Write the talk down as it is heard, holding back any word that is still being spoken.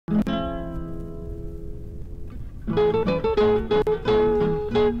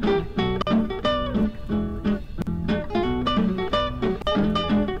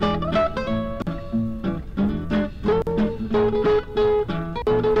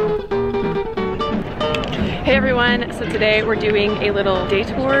everyone. So today we're doing a little day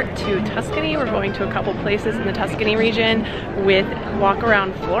tour to Tuscany. We're going to a couple places in the Tuscany region with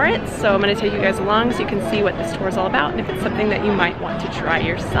Walkabout Florence. So I'm going to take you guys along so you can see what this tour is all about and if it's something that you might want to try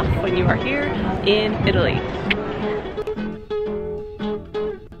yourself when you are here in Italy.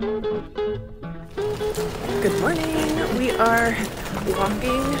 Good morning. We are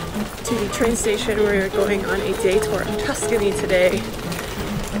walking to the train station. We're going on a day tour of Tuscany today.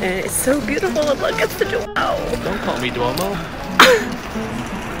 And it's so beautiful, and look, it's the Duomo! Don't call me Duomo.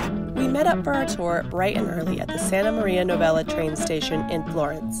 We met up for our tour bright and early at the Santa Maria Novella train station in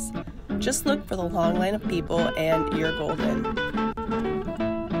Florence. Just look for the long line of people and you're golden.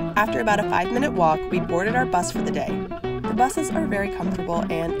 After about a 5-minute walk, we boarded our bus for the day. The buses are very comfortable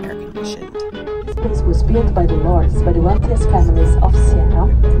and air-conditioned. This place was built by the lords, by the wealthiest families of Siena.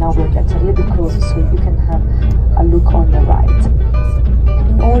 Now we'll get a little bit closer so you can have a look on your right.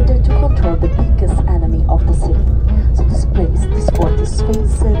 In order to control the biggest enemy of the city. So this fort is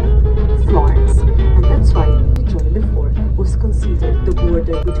facing Florence, and that's why the journey before was considered the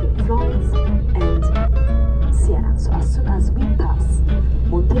border between Florence and Siena. So as soon as we pass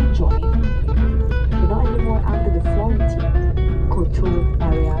Monteriggioni, we're not anymore under the Florentine controlled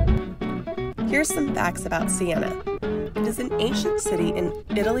area. Here's some facts about Siena. It is an ancient city in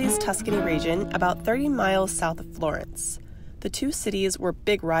Italy's Tuscany region, about 30 miles south of Florence. The two cities were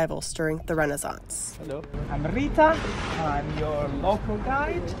big rivals during the Renaissance. Hello, I'm Rita. I'm your local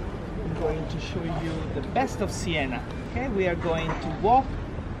guide. I'm going to show you the best of Siena. Okay, we are going to walk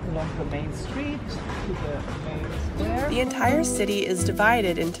along the main street to the main square. The entire city is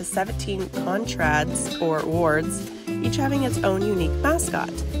divided into 17 contrads, or wards, each having its own unique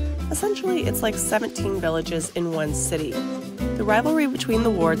mascot. Essentially, it's like 17 villages in one city. The rivalry between the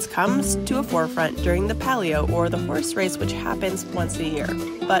wards comes to a forefront during the Palio, or the horse race, which happens once a year.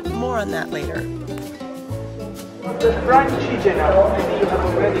 But more on that later. The Francigena, maybe you have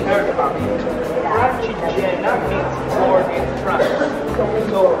already heard about it. Francigena means born in France.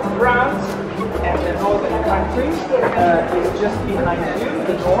 So France and the northern countries is just behind you,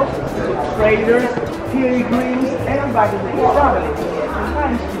 the north. So traders, pilgrims, everybody that is traveling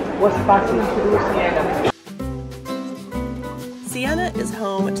sometimes was passing through Siena. Siena is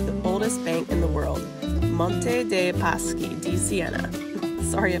home to the oldest bank in the world, Monte dei Paschi di Siena.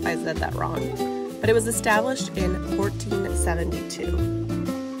 Sorry if I said that wrong, but it was established in 1472.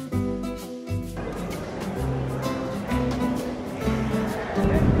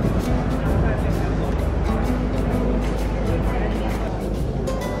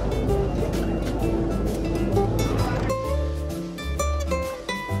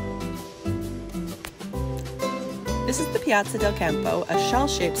 This is the Piazza del Campo, a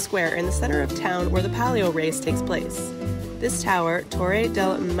shell-shaped square in the center of town where the Palio race takes place. This tower, Torre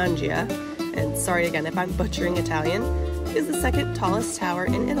del Mangia, and sorry again if I'm butchering Italian, is the second tallest tower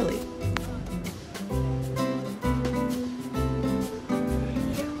in Italy.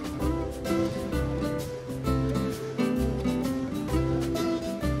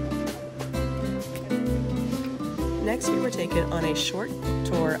 Next, we were taken on a short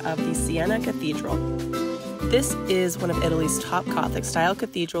tour of the Siena Cathedral. This is one of Italy's top Gothic-style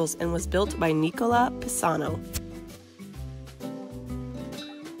cathedrals and was built by Nicola Pisano.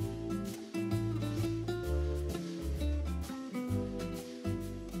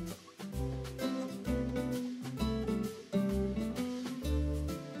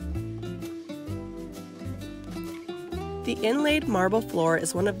 The inlaid marble floor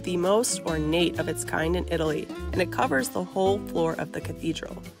is one of the most ornate of its kind in Italy, and it covers the whole floor of the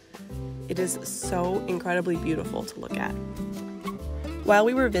cathedral. It is so incredibly beautiful to look at. While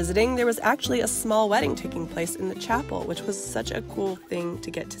we were visiting, there was actually a small wedding taking place in the chapel, which was such a cool thing to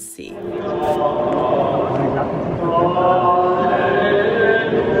get to see.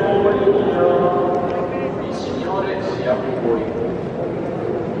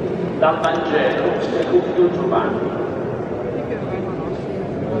 Dal Vangelo secondo Giovanni.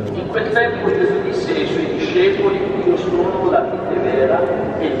 In quel tempo Gesù disse ai suoi discepoli: io sono la vite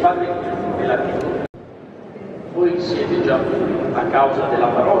vera e il Padre e la vita. Voi siete già puri a causa della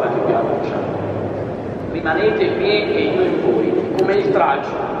parola che vi ho annunciato. Rimanete in me e io in voi. Come il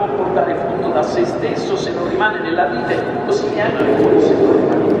tragico può portare frutto da se stesso se non rimane nella vita, così neanche voi se non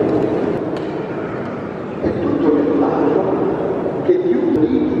rimanete. È tutto nel fatto che più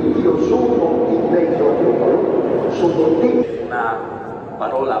di io sono in mezzo a loro, sono te. Una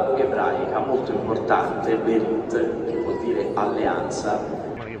parola ebraica molto importante, berit, che vuol dire alleanza.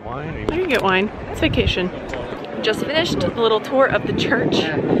 You can get wine. It's vacation. Just finished the little tour of the church.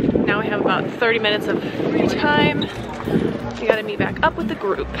 Now we have about 30 minutes of free time. We gotta meet back up with the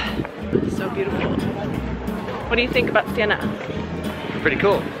group. So beautiful. What do you think about Siena? Pretty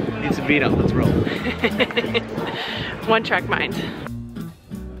cool. Need some vino, let's roll. One track mind.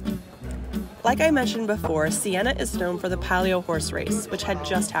 Like I mentioned before, Siena is known for the Palio horse race, which had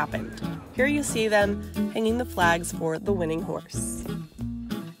just happened. Here you see them hanging the flags for the winning horse.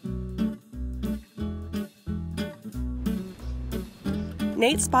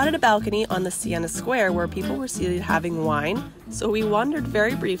 Nate spotted a balcony on the Siena Square where people were seated having wine, so we wandered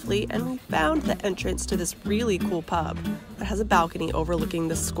very briefly and we found the entrance to this really cool pub that has a balcony overlooking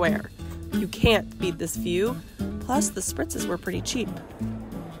the square. You can't beat this view, plus the spritzes were pretty cheap.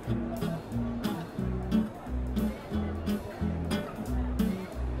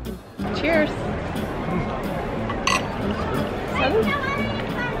 Cheers.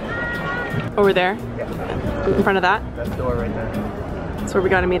 Over there? In front of that? That door right there. That's where we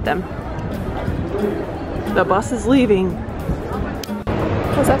gotta meet them. The bus is leaving.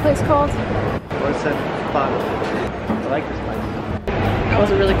 What's that place called? What's that spot? I like this place. That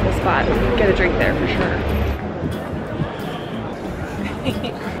was a really cool spot. Get a drink there for sure.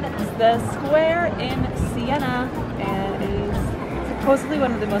 It's the square in Siena, and it is supposedly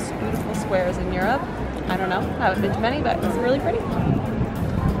one of the most beautiful squares in Europe. I don't know, I haven't been to many, but it's really pretty.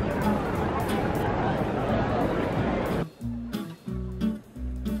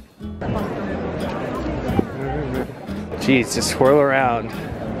 Jeez, just swirl around.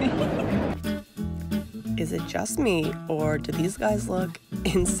 Is it just me, or do these guys look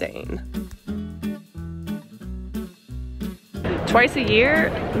insane? Twice a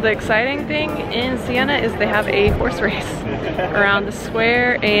year, the exciting thing in Siena is they have a horse race around the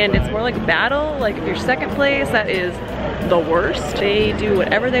square, and it's more like a battle. Like if you're second place, that is the worst. They do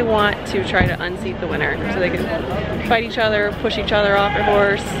whatever they want to try to unseat the winner, so they can fight each other, push each other off their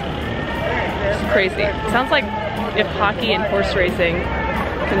horse. It's crazy. It sounds like if hockey and horse racing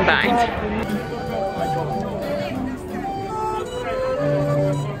combined.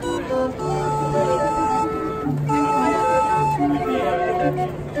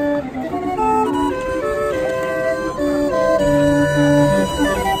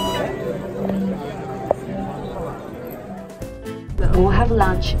 We'll have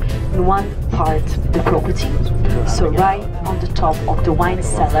lunch in one part of the property, so right on the top of the wine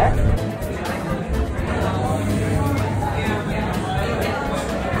cellar.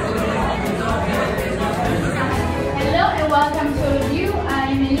 Hello and welcome to all of you.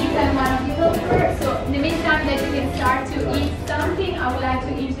 I'm Elisa, I'm one of the helpers. So in the meantime that you can start to eat something, I would like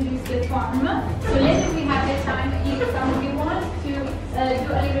to introduce the farm. So later we have the time if somebody wants to do a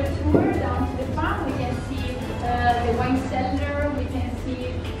little tour down to the farm. We can see the wine cellar, we can see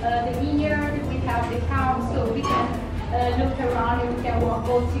the vineyard, we have the cows, so we can look around and we can walk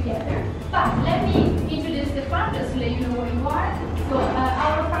all together. But let me introduce the farm just to let you know where you are. So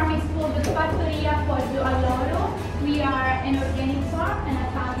our farm is called the Fattoria Poggio Alloro. We are an organic farm and a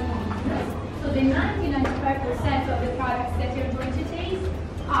family business. So the 90-95% of the products that you're going to taste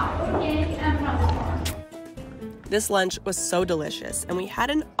are organic and from the farm. This lunch was so delicious, and we had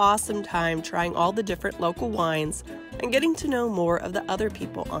an awesome time trying all the different local wines and getting to know more of the other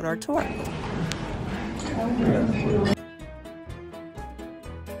people on our tour.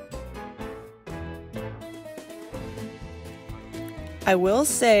 I will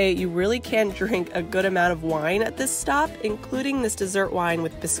say you really can drink a good amount of wine at this stop, including this dessert wine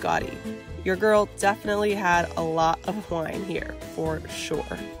with biscotti. Your girl definitely had a lot of wine here, for sure.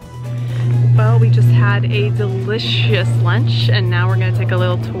 Well, we just had a delicious lunch, and now we're gonna take a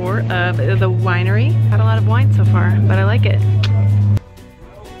little tour of the winery. Had a lot of wine so far, but I like it.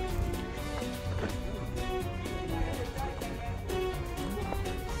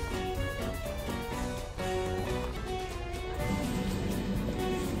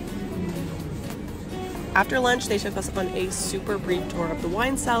 After lunch, they took us on a super brief tour of the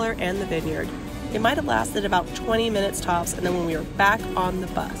wine cellar and the vineyard. It might have lasted about 20 minutes tops, and then when we were back on the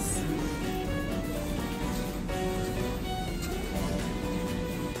bus.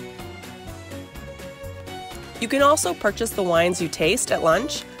 You can also purchase the wines you taste at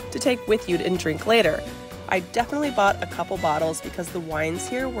lunch to take with you and drink later. I definitely bought a couple bottles because the wines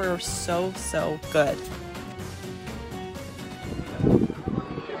here were so good.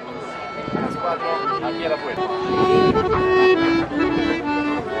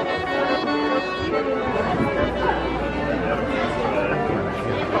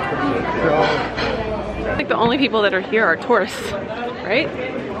 I think the only people that are here are tourists, right?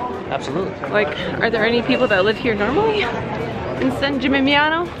 Absolutely. Like, are there any people that live here normally in San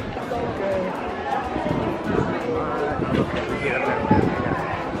Gimignano?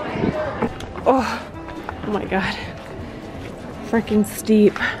 Oh my god. Freaking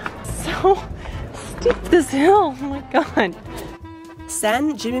steep. So Steep this hill, oh my god.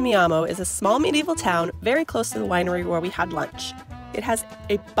 San Gimignano is a small medieval town very close to the winery where we had lunch. It has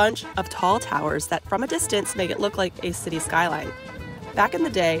a bunch of tall towers that from a distance make it look like a city skyline. Back in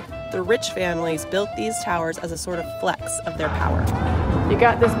the day, the rich families built these towers as a sort of flex of their power. You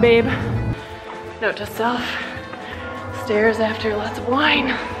got this, babe. Note to self, stairs after lots of wine.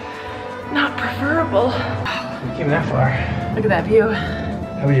 Not preferable. We came that far. Look at that view.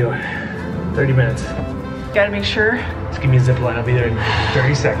 How we doing? 30 minutes. Gotta make sure. Just give me a zip line. I'll be there in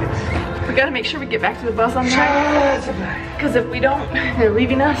 30 seconds. We gotta make sure we get back to the bus on time. Because if we don't, they're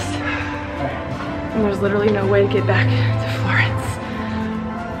leaving us. And there's literally no way to get back to Florence.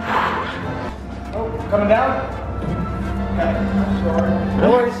 Oh, coming down? Okay.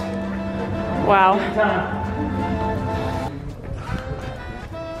 No worries. Wow.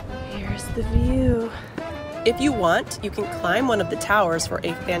 Here's the view. If you want, you can climb one of the towers for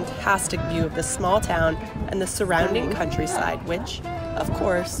a fantastic view of the small town and the surrounding countryside, which, of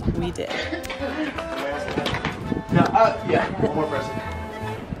course, we did. No, yeah, one more person.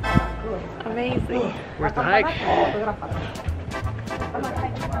 Amazing. Where's the hike?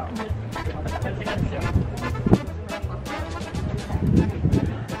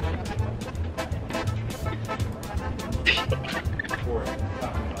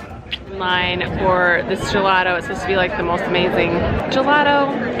 Line for this gelato. It's supposed to be like the most amazing gelato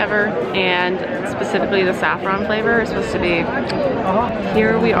ever, and specifically the saffron flavor is supposed to be.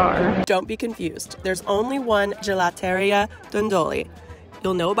 Here we are. Don't be confused. There's only one Gelateria Dondoli.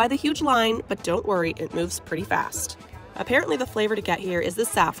 You'll know by the huge line, but don't worry, it moves pretty fast. Apparently the flavor to get here is the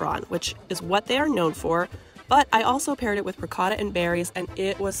saffron, which is what they are known for, but I also paired it with ricotta and berries, and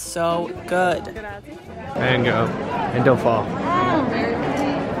it was so good. And go. And don't fall.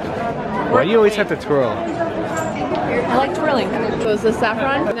 Why do you always have to twirl? I like twirling. So it's the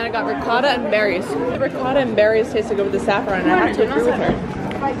saffron, and then I got ricotta and berries. The ricotta and berries tasted good with the saffron, and I have to agree with her.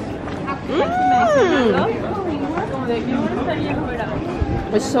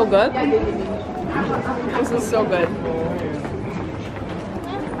 It's so good. This is so good.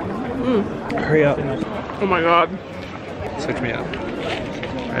 Hurry up. Oh my god. Switch me up.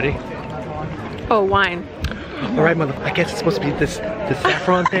 Ready? Oh, wine. All right, mother. I guess it's supposed to be the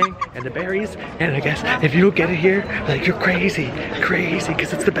saffron thing and the berries, and I guess if you don't get it here, like you're crazy,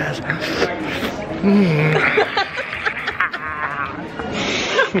 because it's the best. There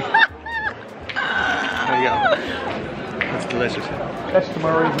you go. That's delicious. That's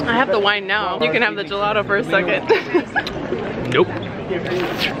tomorrow. I have the wine now. You can have the gelato for a second. Nope.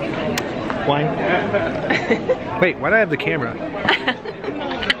 Wine. Wait, why do I have the camera?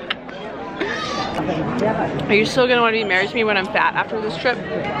 Are you still gonna want to be married to me when I'm fat after this trip?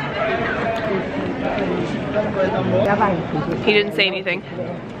 He didn't say anything.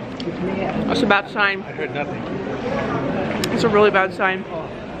 That's a bad sign. I heard nothing. It's a really bad sign.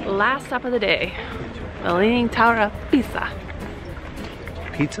 Last stop of the day, the Leaning Tower of Pisa.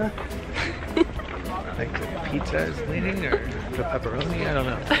 Pizza? Like the pizza is leaning, or the pepperoni? I don't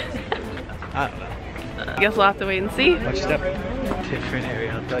know. I don't know. I guess we'll have to wait and see. Much step. Different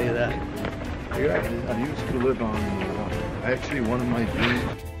area, I'll tell you that. I used to live on, actually one of my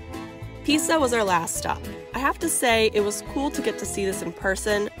dreams. Pisa was our last stop. I have to say, it was cool to get to see this in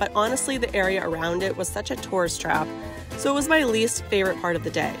person, but honestly the area around it was such a tourist trap, so it was my least favorite part of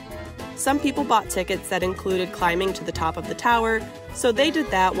the day. Some people bought tickets that included climbing to the top of the tower, so they did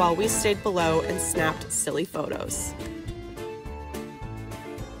that while we stayed below and snapped silly photos.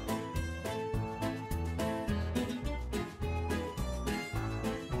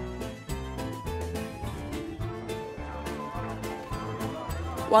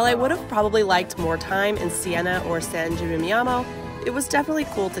 While I would have probably liked more time in Siena or San Gimignano, it was definitely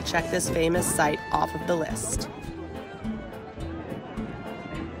cool to check this famous site off of the list.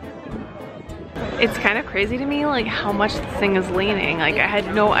 It's kind of crazy to me, like how much this thing is leaning. Like I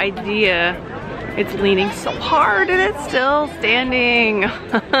had no idea it's leaning so hard and it's still standing.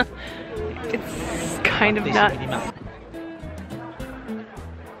 It's kind of nuts.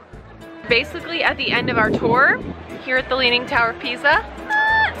 Basically at the end of our tour here at the Leaning Tower of Pisa,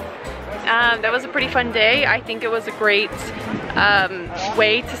 that was a pretty fun day. I think it was a great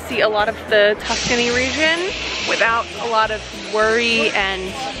way to see a lot of the Tuscany region without a lot of worry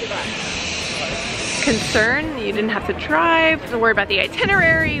and concern. You didn't have to drive, to worry about the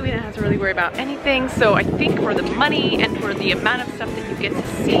itinerary. We didn't have to really worry about anything. So I think for the money and for the amount of stuff that you get to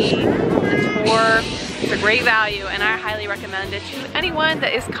see, the tour, it's a great value, and I highly recommend it to anyone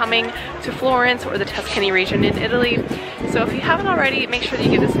that is coming to Florence or the Tuscany region in Italy. So if you haven't already, make sure that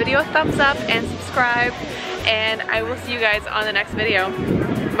you give this video a thumbs up and subscribe, and I will see you guys on the next video.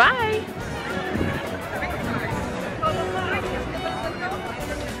 Bye!